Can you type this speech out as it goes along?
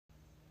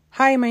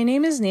Hi, my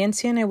name is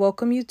Nancy, and I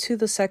welcome you to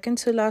the second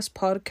to last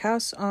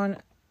podcast on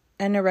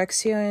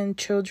anorexia in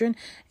children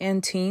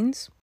and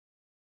teens.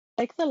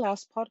 Like the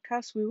last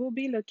podcast, we will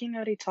be looking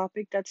at a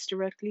topic that's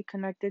directly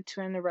connected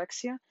to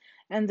anorexia,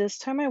 and this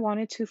time I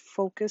wanted to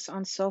focus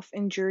on self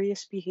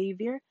injurious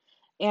behavior,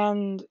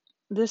 and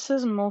this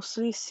is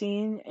mostly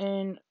seen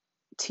in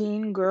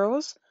teen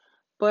girls,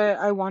 but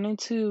I wanted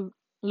to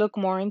look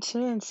more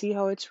into it and see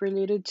how it's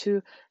related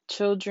to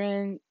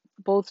children,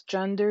 both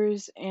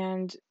genders,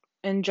 and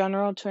in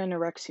general to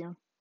anorexia.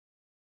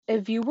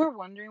 If you were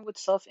wondering what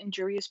self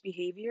injurious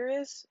behavior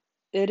is,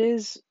 it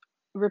is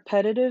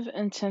repetitive,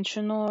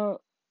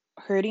 intentional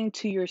hurting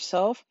to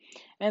yourself,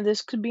 and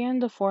this could be in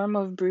the form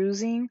of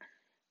bruising,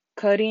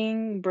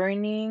 cutting,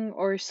 burning,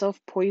 or self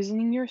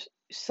poisoning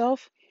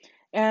yourself,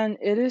 and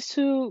it is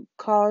to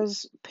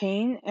cause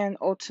pain and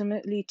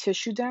ultimately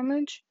tissue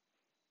damage.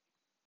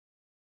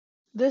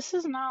 This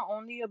is not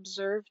only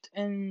observed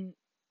in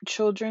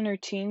children or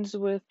teens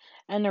with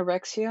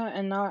anorexia,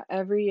 and not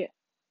every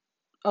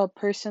a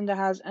person that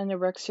has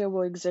anorexia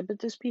will exhibit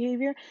this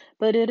behavior,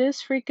 but it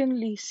is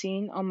frequently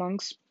seen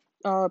amongst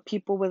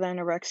people with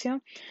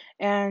anorexia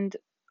and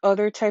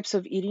other types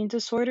of eating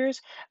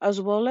disorders, as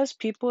well as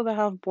people that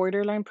have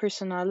borderline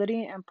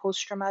personality and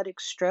post traumatic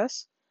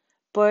stress.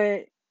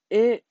 But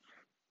it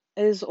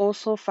is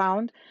also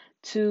found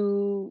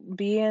to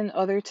be in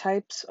other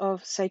types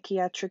of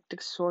psychiatric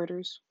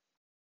disorders.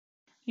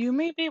 You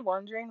may be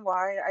wondering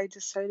why I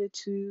decided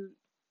to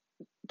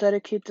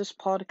dedicate this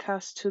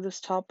podcast to this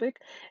topic,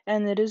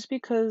 and it is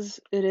because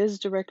it is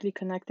directly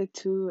connected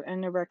to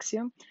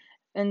anorexia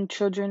in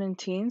children and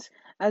teens.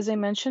 As I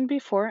mentioned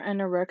before,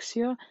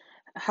 anorexia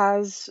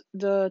has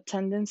the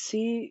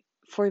tendency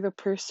for the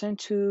person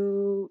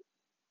to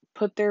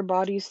put their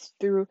bodies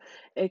through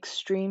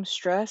extreme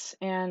stress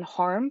and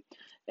harm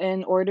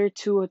in order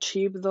to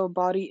achieve the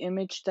body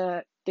image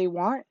that they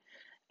want,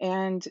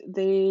 and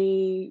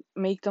they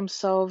make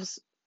themselves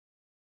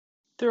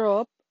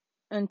throw up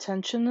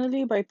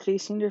intentionally by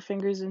placing their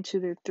fingers into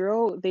their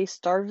throat. They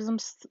starve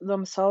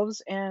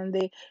themselves and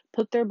they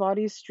put their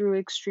bodies through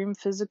extreme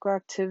physical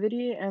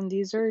activity. And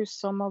these are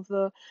some of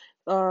the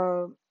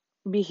uh,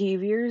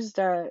 behaviors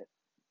that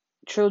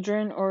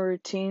children or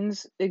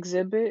teens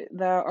exhibit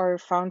that are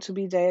found to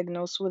be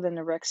diagnosed with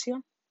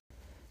anorexia.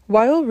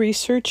 While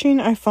researching,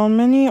 I found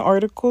many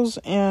articles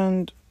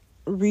and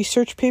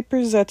research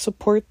papers that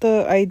support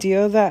the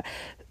idea that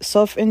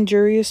self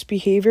injurious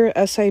behavior,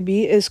 SIB,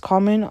 is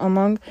common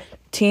among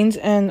teens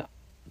and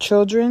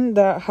children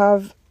that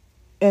have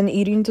an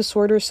eating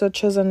disorder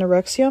such as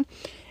anorexia.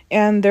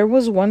 And there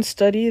was one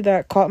study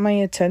that caught my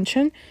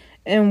attention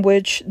in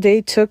which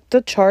they took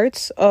the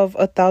charts of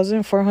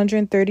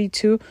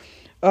 1,432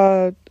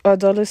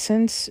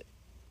 adolescents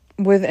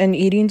with an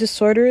eating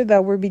disorder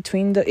that were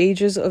between the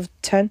ages of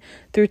 10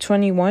 through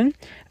 21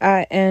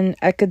 at an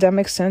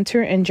academic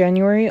center in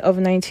January of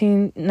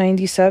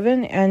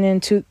 1997 and in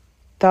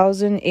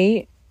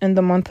 2008 in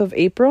the month of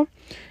April,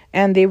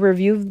 and they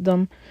reviewed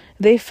them.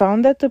 They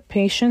found that the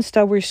patients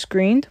that were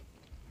screened,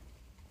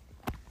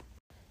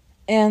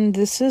 and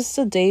this is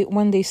the date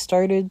when they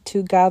started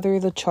to gather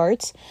the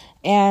charts,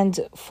 and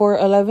for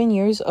 11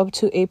 years up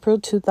to April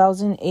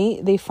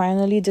 2008, they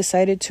finally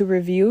decided to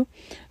review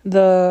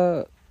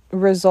the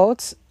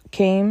results.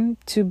 Came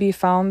to be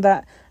found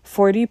that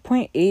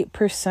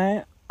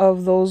 40.8%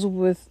 of those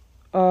with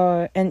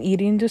an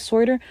eating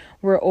disorder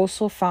were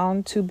also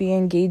found to be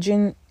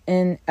engaging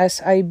in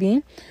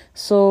SIB.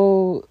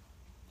 So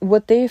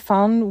what they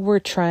found were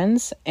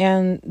trends,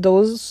 and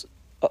those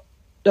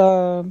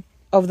uh,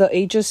 of the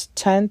ages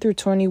 10 through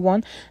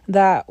 21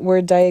 that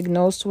were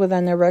diagnosed with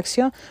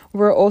anorexia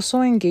were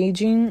also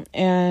engaging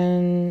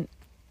and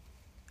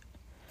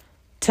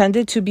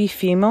tended to be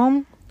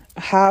female,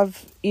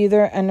 have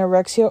either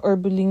anorexia or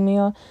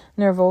bulimia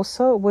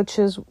nervosa, which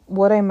is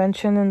what I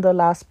mentioned in the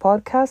last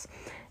podcast.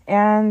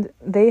 And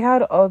they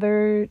had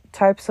other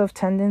types of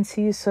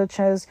tendencies such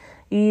as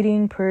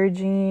eating,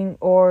 purging,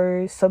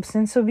 or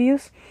substance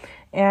abuse.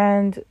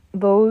 And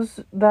those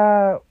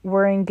that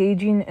were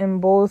engaging in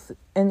both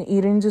an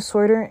eating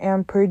disorder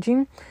and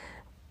purging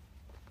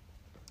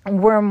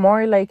were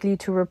more likely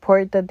to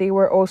report that they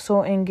were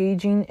also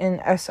engaging in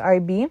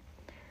SIB.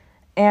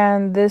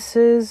 And this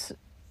is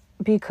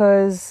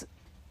because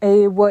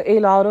what a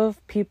lot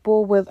of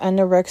people with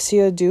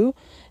anorexia do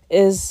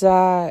is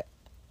that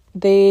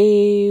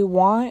they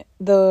want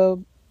the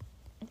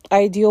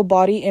ideal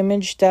body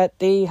image that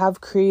they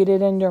have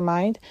created in their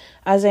mind.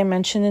 As I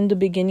mentioned in the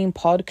beginning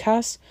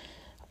podcast,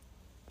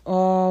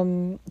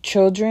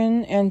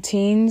 children and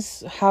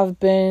teens have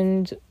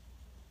been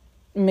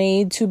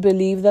made to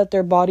believe that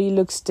their body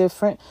looks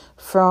different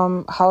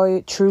from how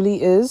it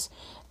truly is.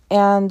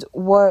 And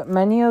what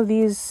many of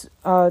these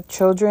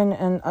children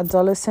and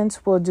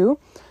adolescents will do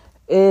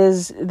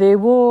is they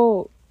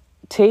will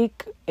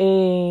take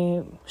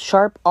a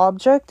sharp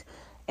object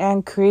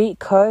and create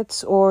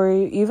cuts, or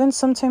even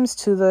sometimes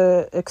to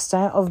the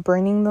extent of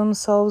burning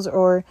themselves,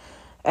 or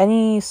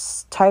any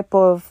type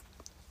of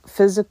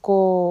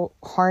physical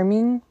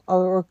harming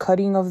or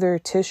cutting of their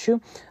tissue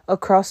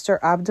across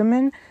their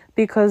abdomen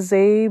because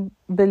they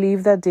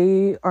believe that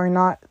they are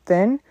not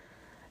thin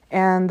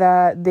and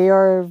that they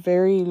are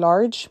very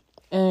large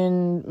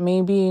and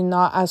maybe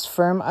not as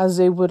firm as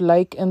they would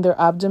like in their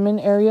abdomen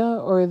area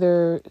or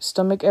their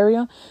stomach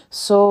area.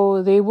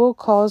 So they will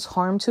cause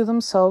harm to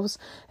themselves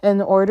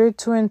in order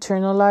to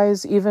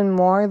internalize even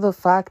more the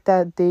fact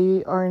that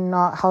they are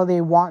not how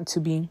they want to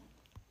be.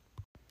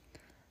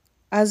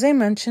 As I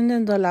mentioned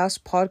in the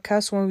last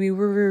podcast when we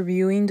were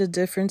reviewing the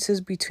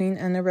differences between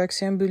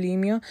anorexia and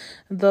bulimia,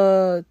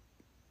 the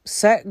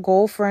set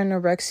goal for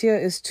anorexia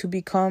is to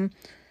become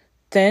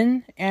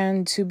thin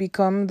and to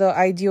become the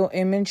ideal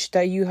image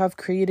that you have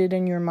created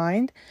in your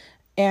mind.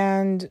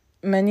 And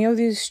many of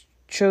these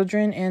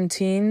children and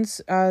teens,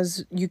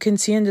 as you can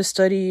see in the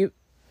study,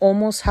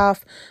 almost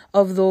half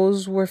of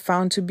those were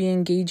found to be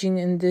engaging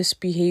in this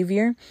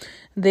behavior.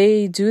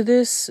 They do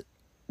this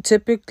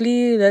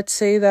typically, let's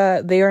say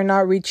that they are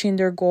not reaching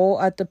their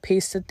goal at the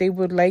pace that they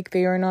would like.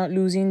 They are not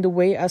losing the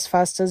weight as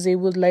fast as they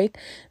would like.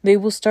 They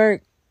will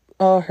start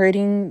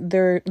hurting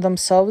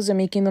themselves and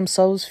making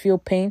themselves feel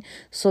pain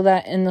so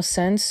that in a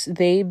sense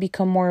they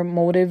become more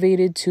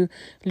motivated to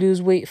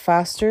lose weight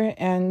faster.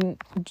 And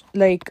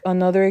like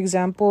another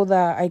example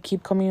that I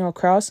keep coming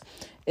across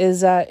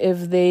is that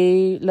if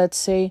they, let's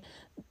say,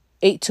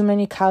 ate too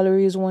many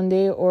calories one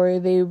day, or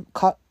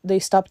they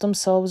stopped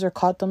themselves or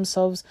caught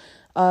themselves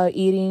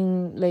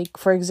eating, like,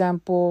 for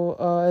example,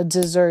 a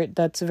dessert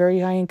that's very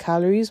high in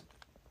calories.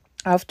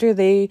 After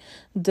they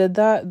did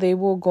that, they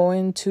will go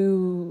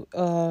into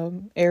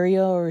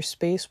area or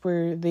space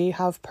where they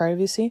have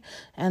privacy,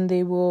 and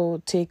they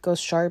will take a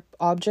sharp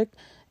object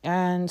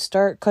and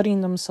start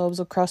cutting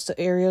themselves across the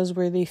areas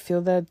where they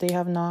feel that they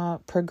have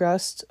not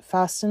progressed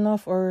fast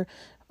enough or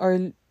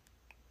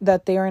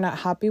that they are not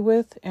happy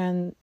with.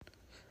 And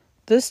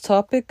this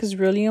topic is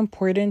really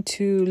important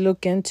to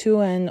look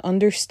into and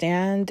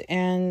understand,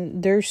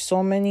 and there's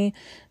so many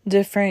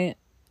different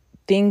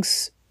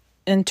things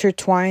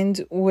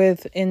intertwined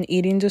with an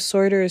eating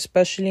disorder,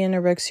 especially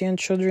anorexia in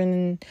children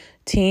and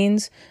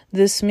teens.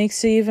 This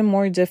makes it even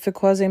more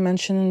difficult, as I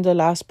mentioned in the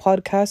last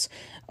podcast,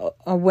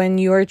 when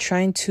you are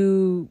trying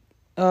to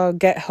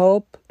get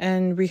help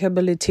and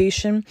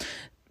rehabilitation.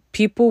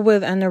 People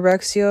with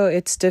anorexia,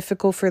 it's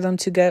difficult for them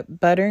to get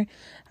better.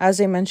 As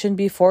I mentioned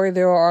before,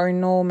 there are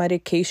no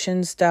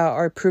medications that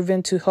are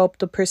proven to help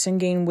the person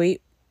gain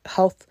weight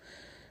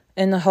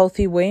in a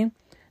healthy way.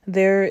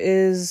 There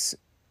is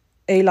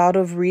a lot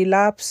of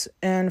relapse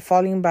and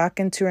falling back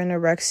into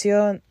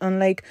anorexia.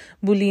 Unlike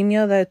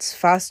bulimia, that's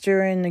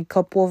faster, in a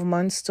couple of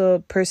months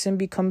the person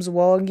becomes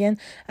well again.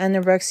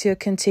 Anorexia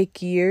can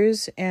take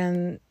years,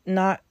 and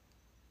not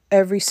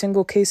every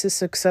single case is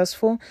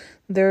successful.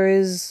 There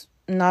is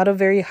not a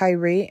very high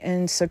rate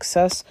in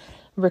success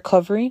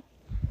recovery.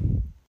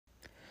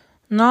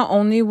 Not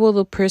only will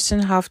the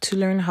person have to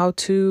learn how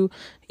to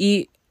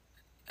eat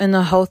in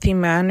a healthy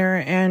manner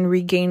and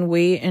regain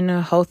weight in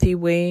a healthy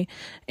way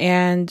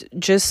and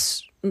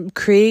just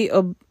create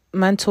a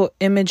mental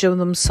image of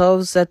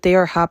themselves that they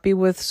are happy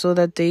with so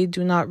that they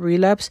do not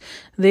relapse,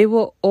 they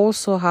will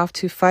also have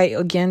to fight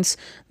against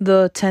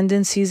the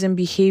tendencies and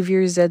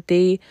behaviors that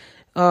they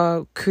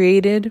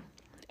created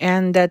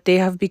and that they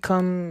have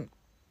become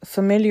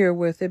familiar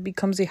with. It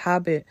becomes a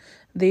habit.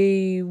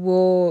 They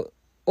will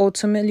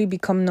ultimately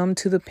become numb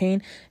to the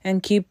pain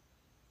and keep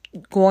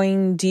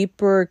going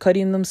deeper,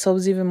 cutting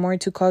themselves even more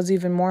to cause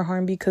even more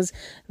harm because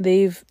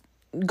they've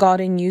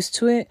gotten used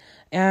to it.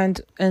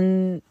 And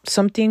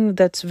something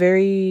that's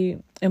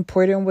very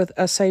important with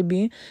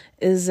SIB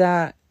is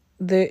that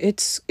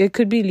it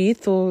could be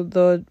lethal.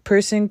 The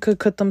person could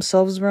cut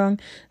themselves wrong.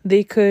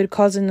 They could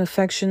cause an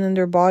infection in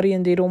their body,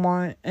 and they don't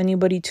want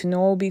anybody to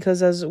know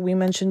because, as we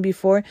mentioned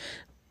before,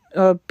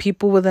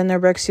 people with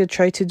anorexia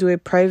try to do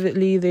it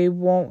privately. They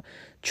won't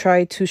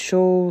try to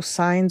show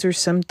signs or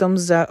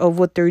symptoms of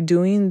what they're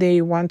doing.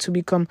 They want to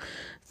become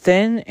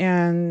thin,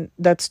 and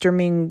that's their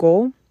main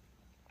goal.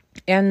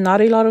 And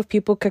not a lot of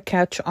people could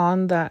catch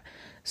on that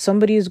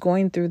somebody is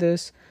going through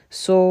this.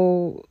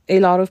 So a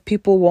lot of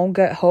people won't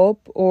get help,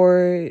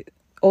 or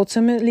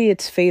ultimately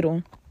it's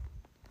fatal.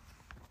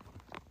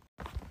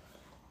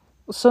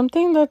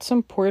 Something that's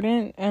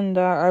important and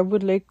that I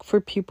would like for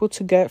people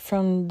to get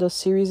from the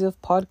series of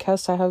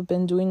podcasts I have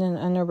been doing in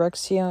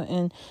anorexia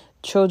in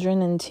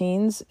children and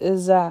teens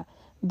is that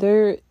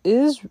there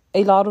is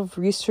a lot of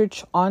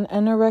research on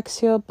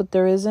anorexia, but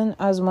there isn't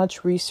as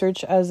much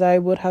research as I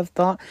would have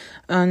thought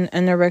on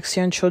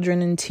anorexia in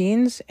children and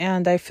teens.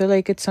 And I feel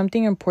like it's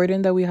something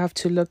important that we have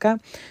to look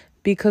at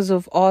because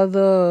of all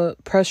the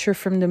pressure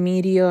from the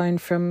media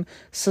and from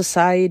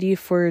society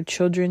for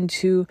children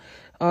to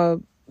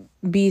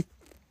be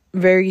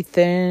very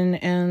thin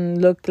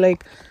and look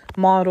like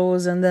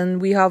models. And then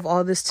we have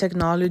all this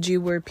technology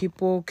where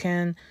people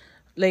can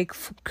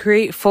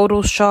create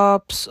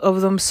photoshops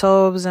of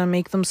themselves and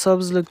make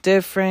themselves look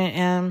different,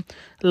 and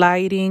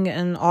lighting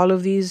and all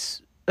of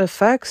these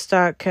effects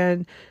that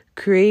can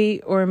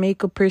create or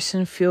make a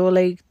person feel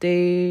like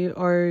they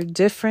are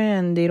different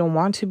and they don't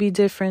want to be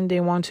different. They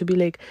want to be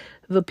like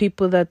the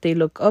people that they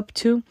look up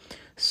to.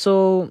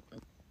 So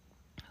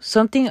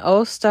something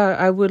else that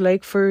I would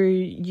like for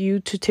you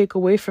to take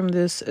away from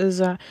this is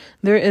that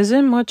there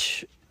isn't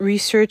much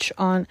research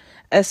on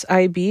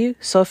SIB,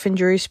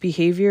 self-injurious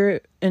behavior,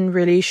 in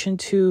relation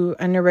to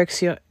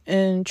anorexia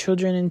in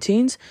children and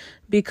teens,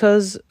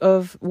 because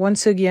of,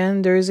 once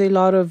again, there's a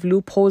lot of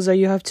loopholes that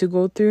you have to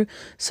go through,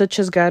 such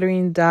as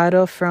gathering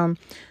data from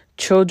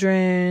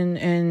children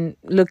and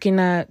looking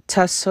at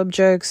test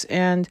subjects,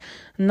 and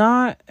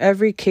not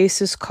every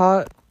case is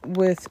caught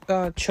with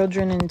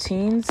children and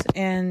teens,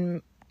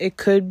 and it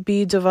could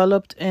be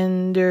developed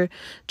in their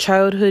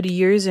childhood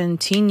years and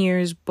teen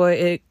years, but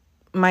it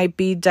might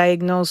be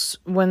diagnosed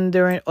when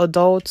they're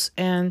adults,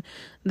 and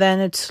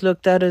then it's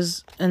looked at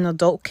as an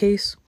adult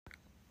case.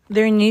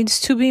 There needs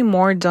to be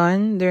more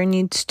done. There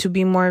needs to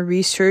be more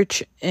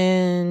research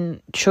in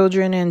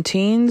children and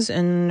teens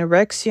and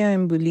anorexia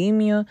and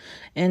bulimia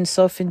and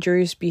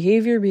self-injurious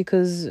behavior,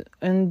 because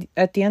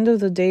at the end of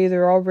the day,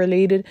 they're all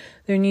related.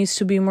 There needs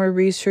to be more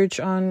research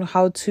on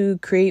how to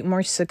create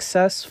more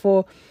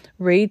successful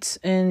rates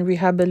in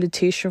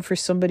rehabilitation for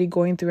somebody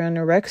going through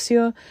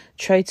anorexia.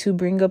 Try to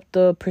bring up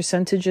the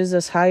percentages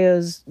as high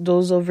as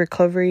those of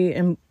recovery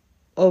and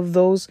of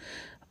those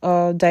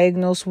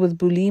diagnosed with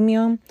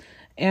bulimia.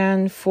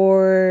 And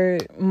for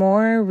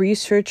more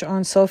research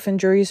on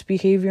self-injurious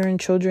behavior in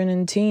children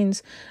and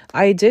teens,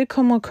 I did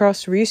come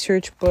across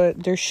research,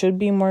 but there should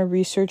be more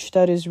research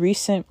that is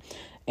recent.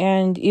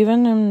 And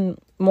even in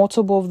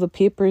multiple of the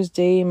papers,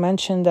 they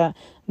mentioned that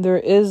there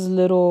is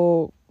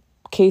little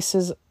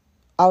cases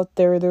out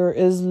there. There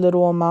is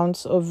little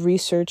amounts of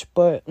research,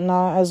 but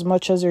not as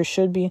much as there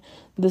should be.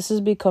 This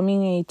is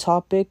becoming a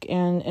topic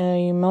and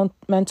a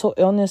mental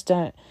illness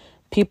that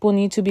people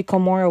need to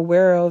become more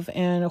aware of,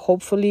 and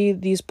hopefully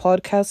these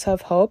podcasts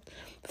have helped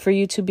for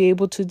you to be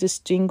able to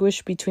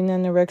distinguish between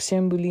anorexia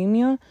and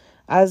bulimia.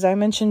 As I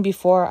mentioned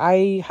before,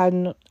 I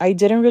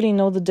didn't really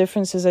know the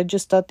differences. I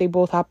just thought they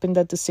both happened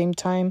at the same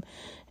time.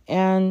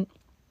 And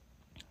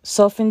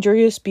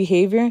self-injurious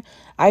behavior,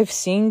 I've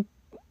seen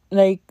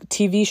like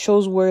TV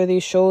shows where they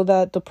show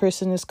that the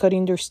person is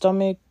cutting their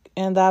stomach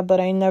and that, but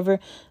I never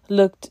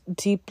looked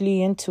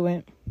deeply into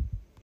it.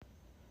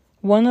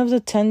 One of the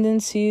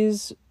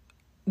tendencies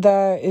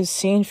that is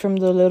seen from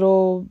the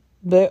little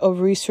bit of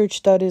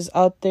research that is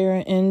out there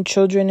in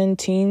children and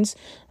teens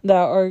that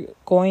are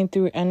going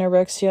through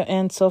anorexia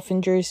and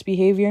self-injurious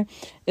behavior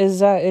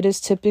is that it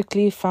is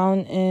typically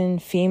found in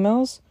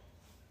females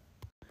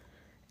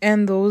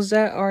and those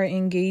that are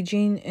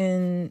engaging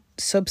in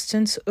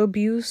substance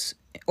abuse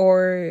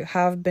or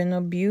have been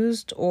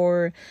abused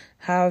or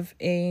have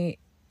a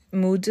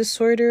mood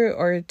disorder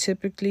are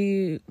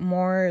typically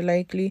more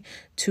likely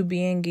to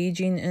be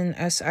engaging in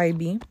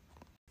SIB.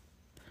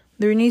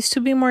 There needs to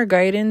be more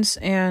guidance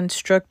and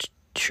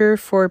structure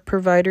for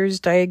providers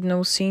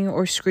diagnosing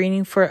or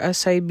screening for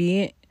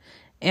SIB,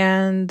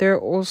 and there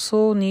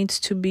also needs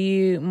to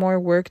be more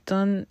work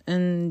done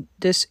in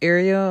this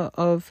area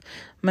of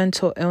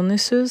mental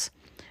illnesses.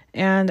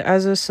 And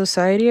as a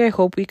society, I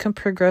hope we can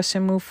progress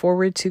and move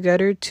forward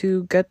together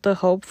to get the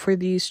help for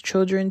these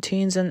children,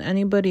 teens, and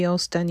anybody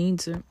else that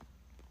needs it.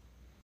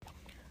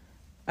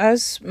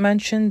 As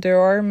mentioned, there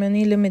are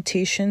many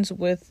limitations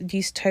with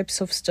these types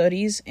of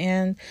studies,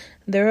 and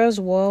there as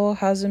well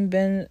hasn't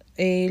been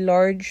a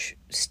large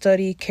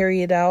study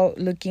carried out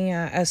looking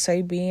at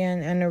SIB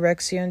and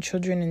anorexia in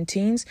children and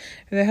teens.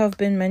 There have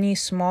been many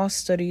small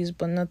studies,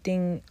 but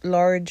nothing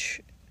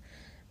large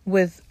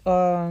with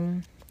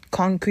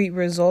concrete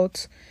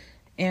results,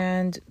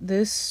 and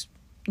this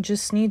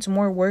just needs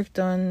more work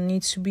done,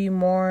 needs to be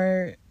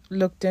more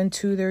looked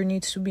into. There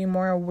needs to be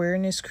more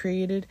awareness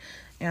created,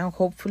 and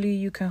hopefully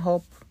you can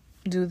help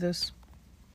do this.